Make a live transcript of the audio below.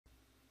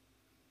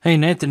Hey,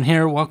 Nathan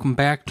here. Welcome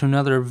back to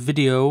another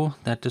video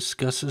that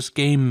discusses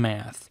game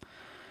math.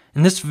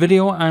 In this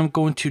video, I'm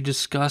going to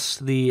discuss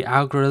the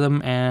algorithm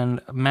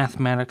and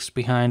mathematics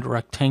behind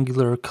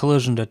rectangular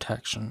collision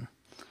detection.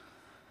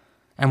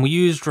 And we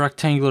used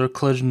rectangular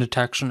collision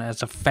detection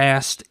as a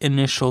fast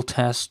initial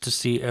test to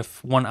see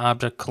if one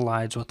object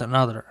collides with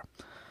another.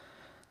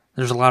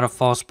 There's a lot of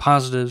false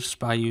positives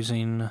by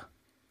using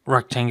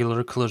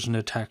rectangular collision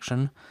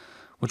detection,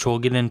 which we'll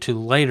get into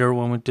later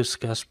when we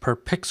discuss per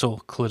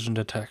pixel collision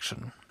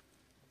detection.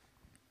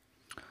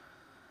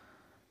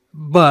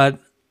 But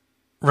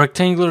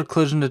rectangular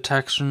collision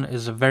detection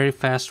is a very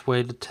fast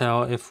way to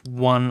tell if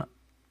one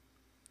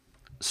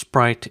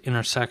sprite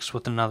intersects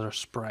with another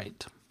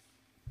sprite.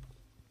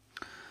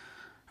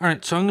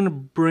 Alright, so I'm going to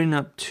bring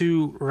up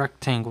two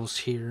rectangles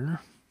here.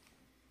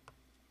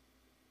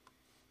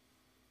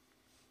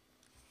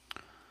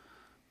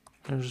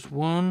 There's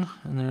one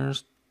and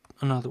there's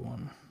another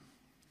one.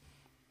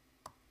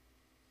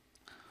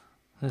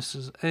 This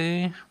is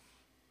A.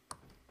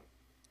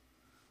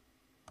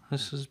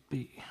 This is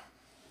B.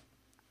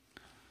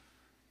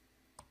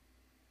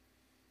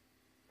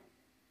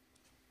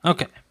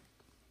 Okay.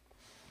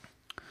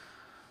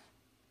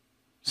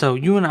 So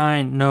you and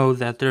I know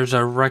that there's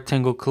a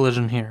rectangle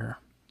collision here.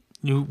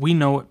 We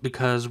know it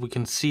because we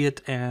can see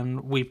it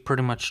and we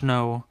pretty much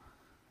know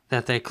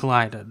that they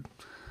collided.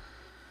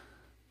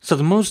 So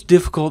the most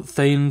difficult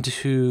thing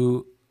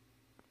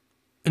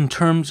in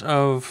terms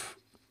of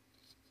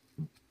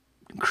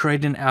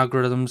creating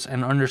algorithms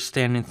and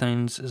understanding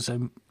things is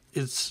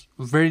it's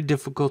very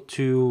difficult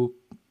to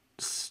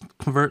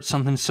convert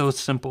something so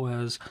simple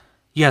as,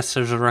 yes,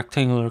 there's a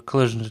rectangular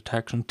collision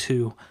detection,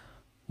 to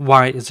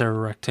why is there a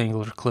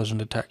rectangular collision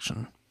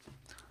detection.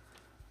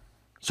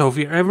 So if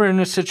you're ever in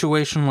a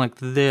situation like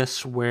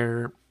this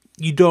where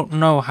you don't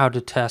know how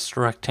to test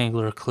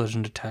rectangular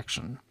collision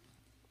detection,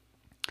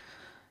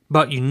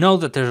 but you know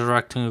that there's a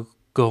rectangular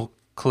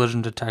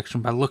collision detection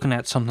by looking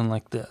at something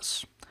like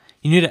this,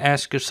 you need to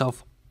ask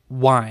yourself,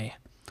 why?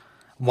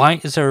 Why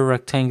is there a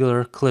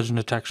rectangular collision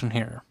detection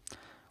here?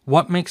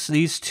 What makes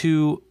these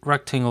two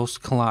rectangles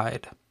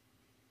collide?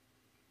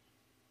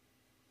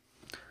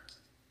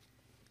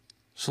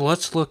 So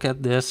let's look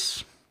at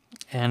this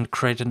and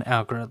create an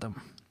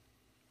algorithm.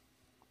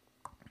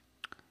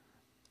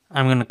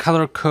 I'm going to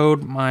color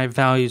code my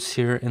values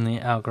here in the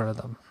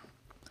algorithm.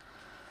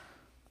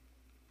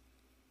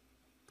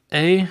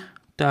 A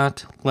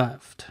dot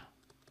left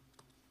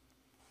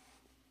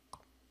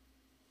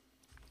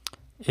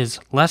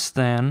is less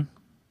than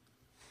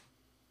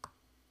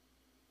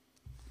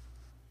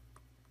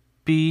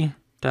B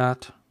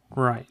dot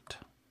right.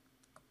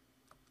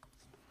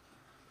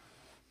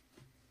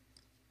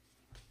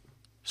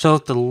 So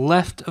if the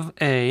left of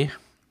A,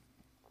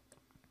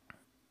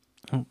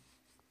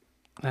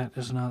 that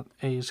is not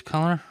A's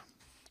color.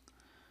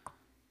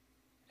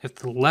 If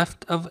the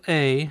left of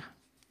A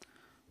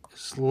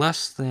is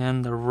less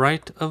than the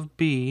right of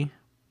B,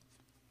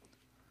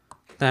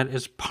 that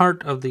is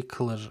part of the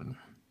collision.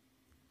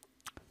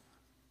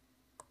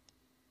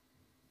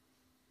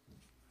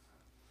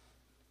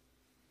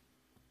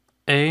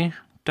 A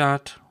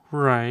dot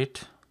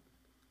right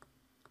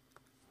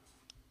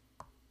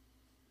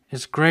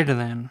is greater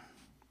than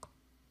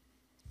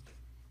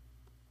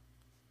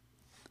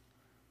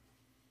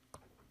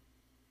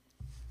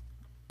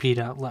B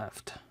dot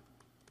left.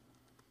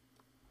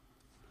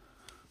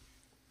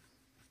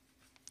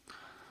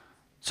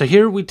 So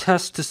here we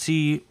test to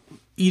see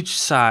each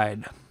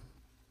side,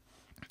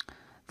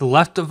 the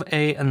left of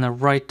A and the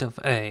right of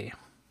A.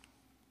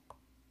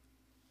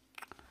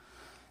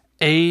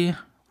 A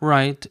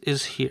right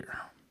is here.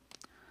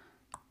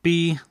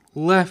 B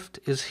left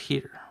is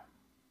here.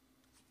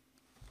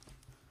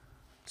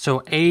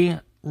 So A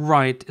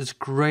right is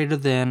greater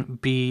than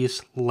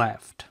B's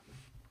left.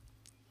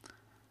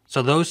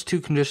 So those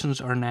two conditions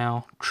are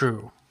now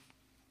true.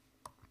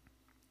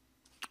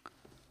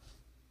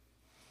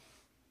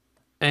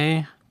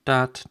 A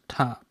dot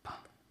top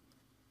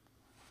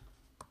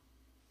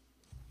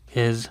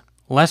is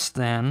less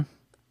than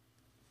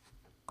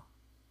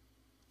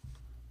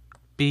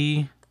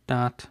B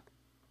dot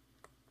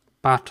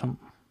bottom.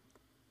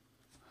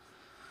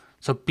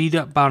 So B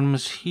dot bottom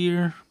is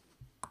here.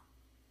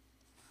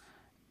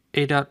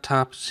 A dot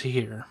top is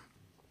here.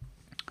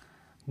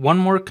 One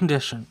more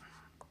condition.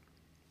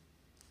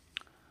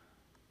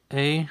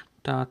 A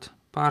dot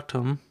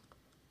bottom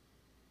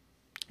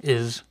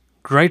is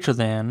greater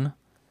than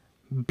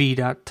B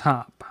dot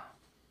top.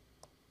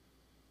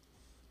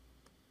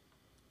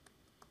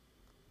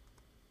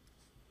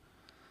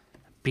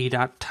 B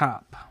dot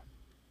top.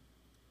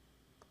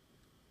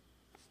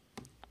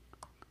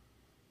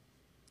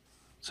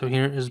 So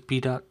here is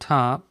B dot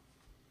top,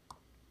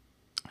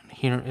 and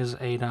here is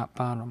A dot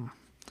bottom.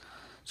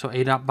 So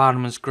A dot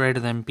bottom is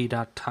greater than B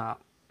dot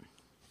top.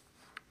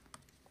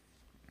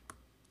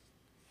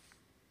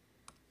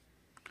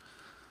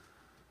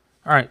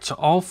 Alright, so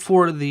all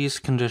four of these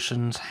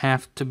conditions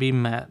have to be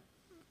met.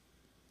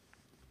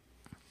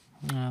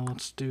 Now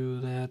let's do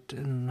that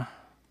in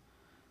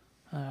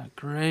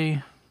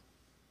gray.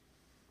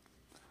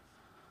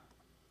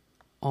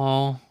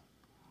 all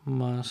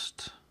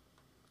must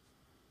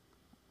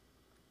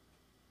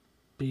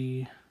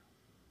be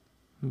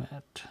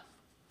met.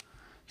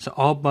 So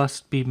all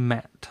must be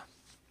met.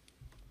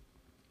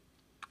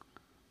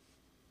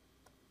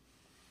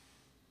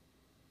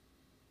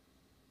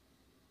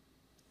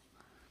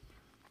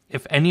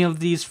 If any of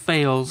these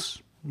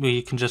fails,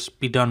 we can just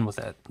be done with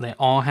it. They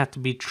all have to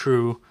be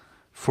true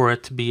for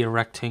it to be a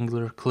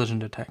rectangular collision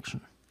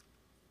detection.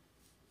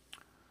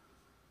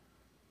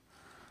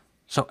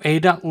 So A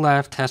dot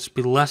left has to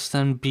be less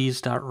than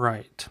B's dot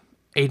right.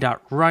 A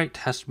dot right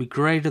has to be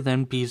greater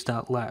than B's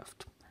dot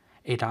left.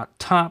 A dot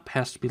top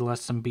has to be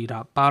less than B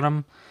dot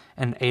bottom,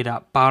 and A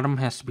dot bottom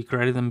has to be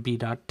greater than B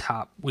dot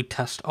top. We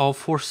test all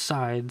four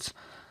sides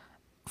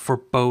for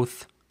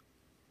both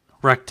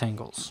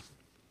rectangles.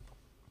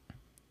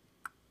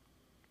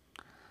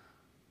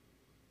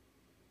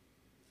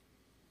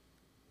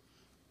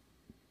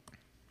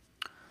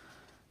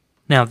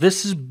 Now,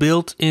 this is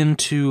built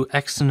into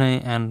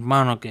XNA and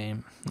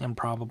Monogame, and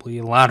probably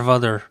a lot of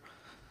other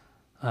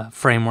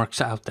frameworks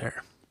out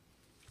there.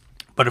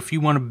 But if you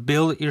want to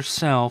build it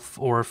yourself,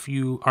 or if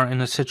you are in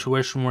a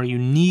situation where you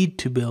need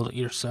to build it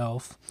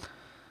yourself,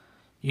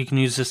 you can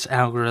use this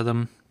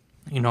algorithm.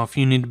 You know, if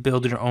you need to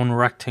build your own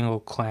rectangle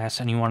class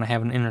and you want to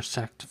have an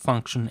intersect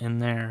function in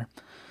there,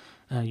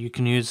 you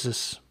can use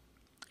this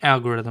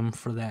algorithm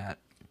for that.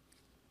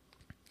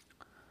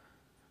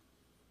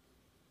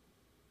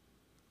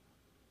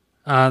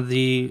 Let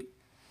me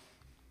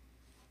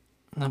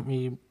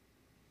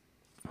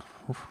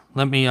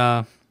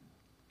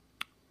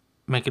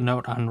make a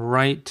note on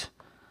right,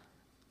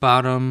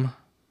 bottom,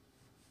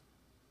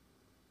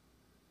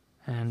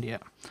 and yeah.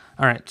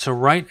 All right, so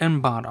right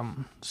and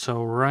bottom.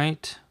 So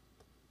right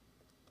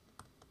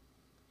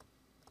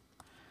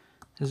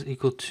is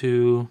equal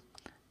to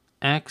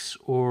X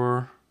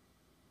or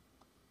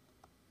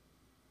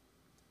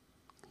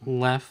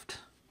left.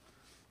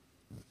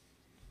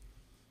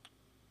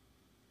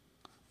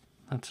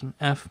 That's an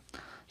F.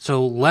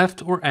 So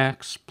left or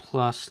X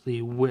plus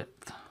the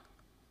width.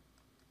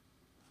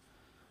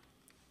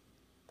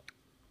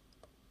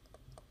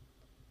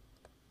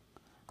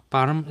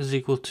 Bottom is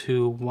equal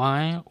to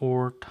Y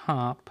or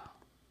top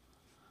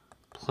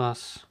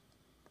plus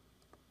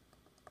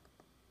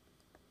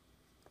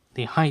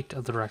the height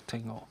of the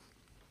rectangle.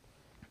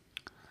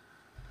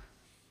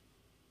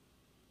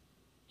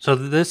 So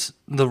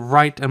the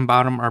right and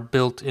bottom are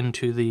built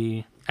into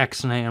the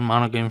XNA and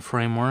Monogame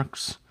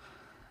frameworks.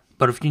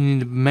 But if you need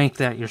to make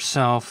that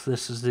yourself,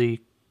 this is the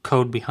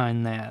code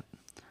behind that.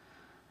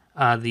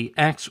 The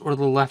X or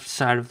the left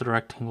side of the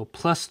rectangle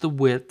plus the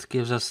width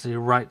gives us the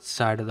right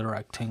side of the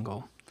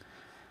rectangle.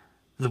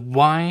 The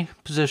Y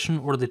position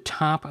or the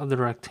top of the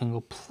rectangle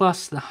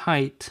plus the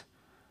height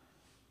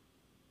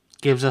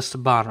gives us the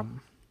bottom.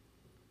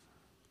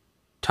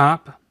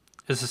 Top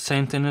is the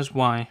same thing as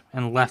Y,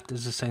 and left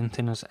is the same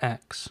thing as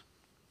X.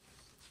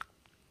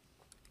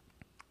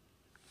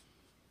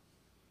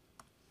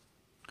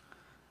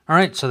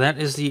 Alright, so that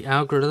is the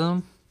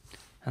algorithm,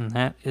 and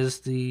that is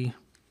the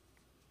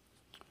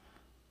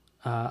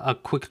a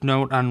quick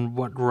note on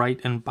what right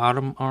and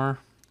bottom are,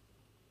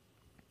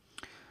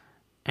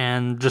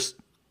 and just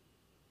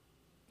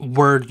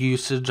word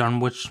usage on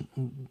which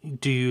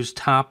do you use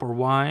top or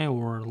Y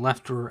or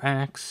left or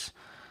X.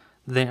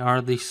 They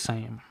are the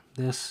same.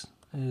 This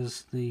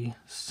is the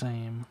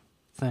same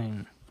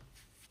thing.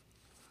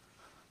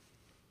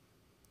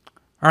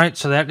 Alright,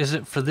 so that is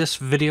it for this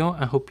video.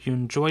 I hope you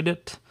enjoyed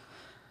it.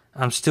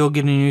 I'm still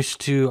getting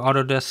used to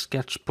Autodesk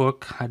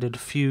Sketchbook. I did a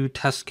few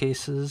test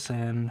cases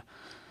and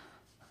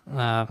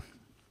I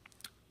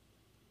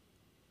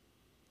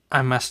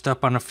messed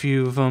up on a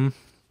few of them.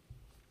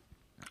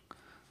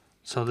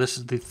 So this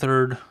is the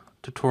third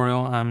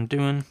tutorial I'm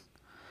doing.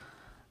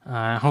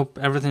 I hope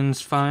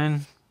everything's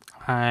fine.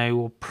 I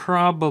will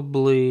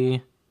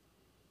probably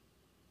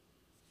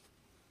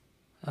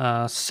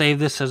save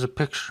this as a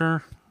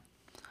picture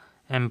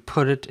and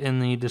put it in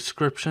the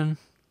description.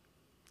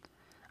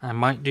 I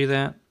might do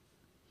that.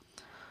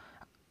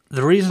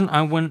 The reason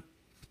I went,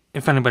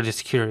 if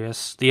anybody's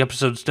curious, the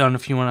episode's done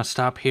if you want to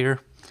stop here.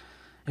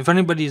 If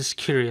anybody's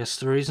curious,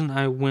 the reason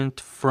I went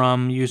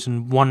from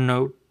using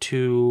OneNote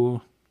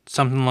to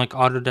something like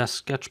Autodesk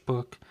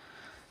Sketchbook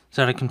is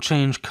that I can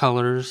change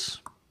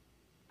colors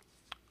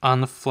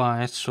on the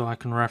fly, so I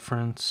can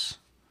reference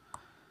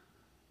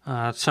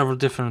several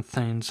different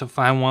things. If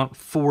I want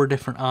 4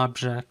 different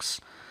objects,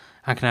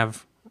 I can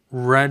have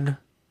red,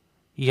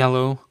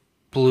 yellow,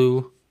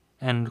 blue,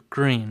 and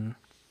green.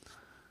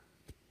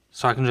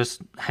 So I can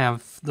just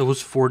have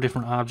those 4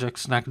 different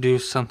objects, and I can do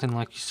something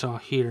like you saw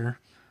here,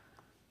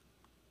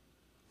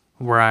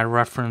 where I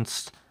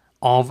referenced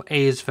all of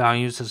A's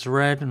values as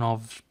red and all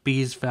of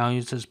B's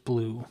values as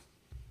blue.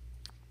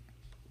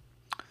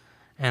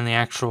 And the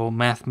actual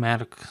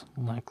mathematics,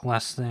 like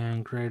less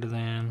than, greater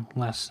than,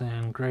 less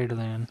than, greater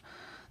than,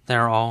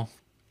 they're all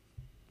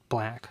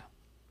black.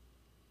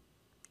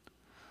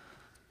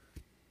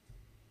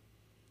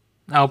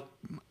 I'll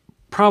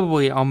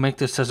make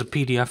this as a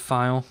PDF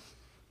file,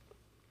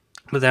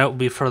 but that will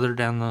be further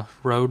down the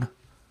road.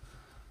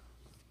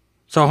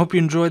 So I hope you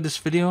enjoyed this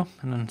video,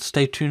 and then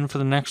stay tuned for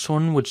the next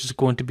one, which is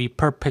going to be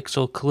per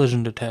pixel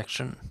collision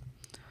detection.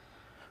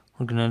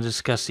 We're going to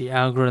discuss the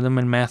algorithm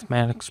and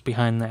mathematics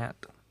behind that.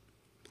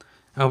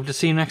 I hope to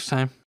see you next time.